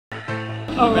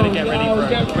We better get ready for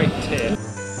a quick tip.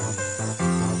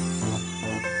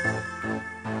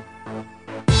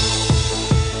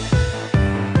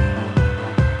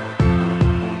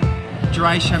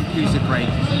 Dry shampoo is a great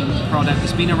product.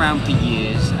 It's been around for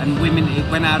years, and women, it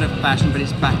went out of fashion, but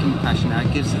it's back in fashion now.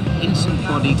 It gives instant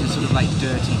body to sort of like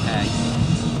dirty hair.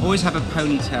 Always have a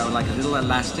ponytail, like a little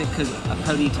elastic, because a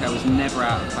ponytail is never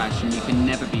out of fashion. You can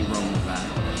never be wrong with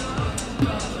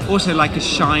that. Also, like a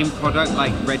shine product,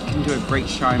 like Red can do a great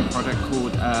shine product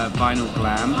called Vinyl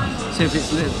Glam. So if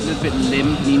it's a little bit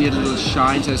limp and you need a little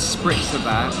shine, so a spritz of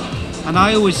that. And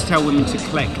I always tell women to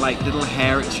collect like little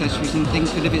hair accessories and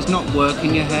things, but if it's not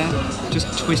working your hair,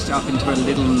 just twist it up into a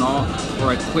little knot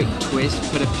or a quick twist,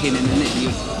 put a pin in it,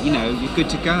 and you're good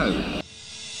to go.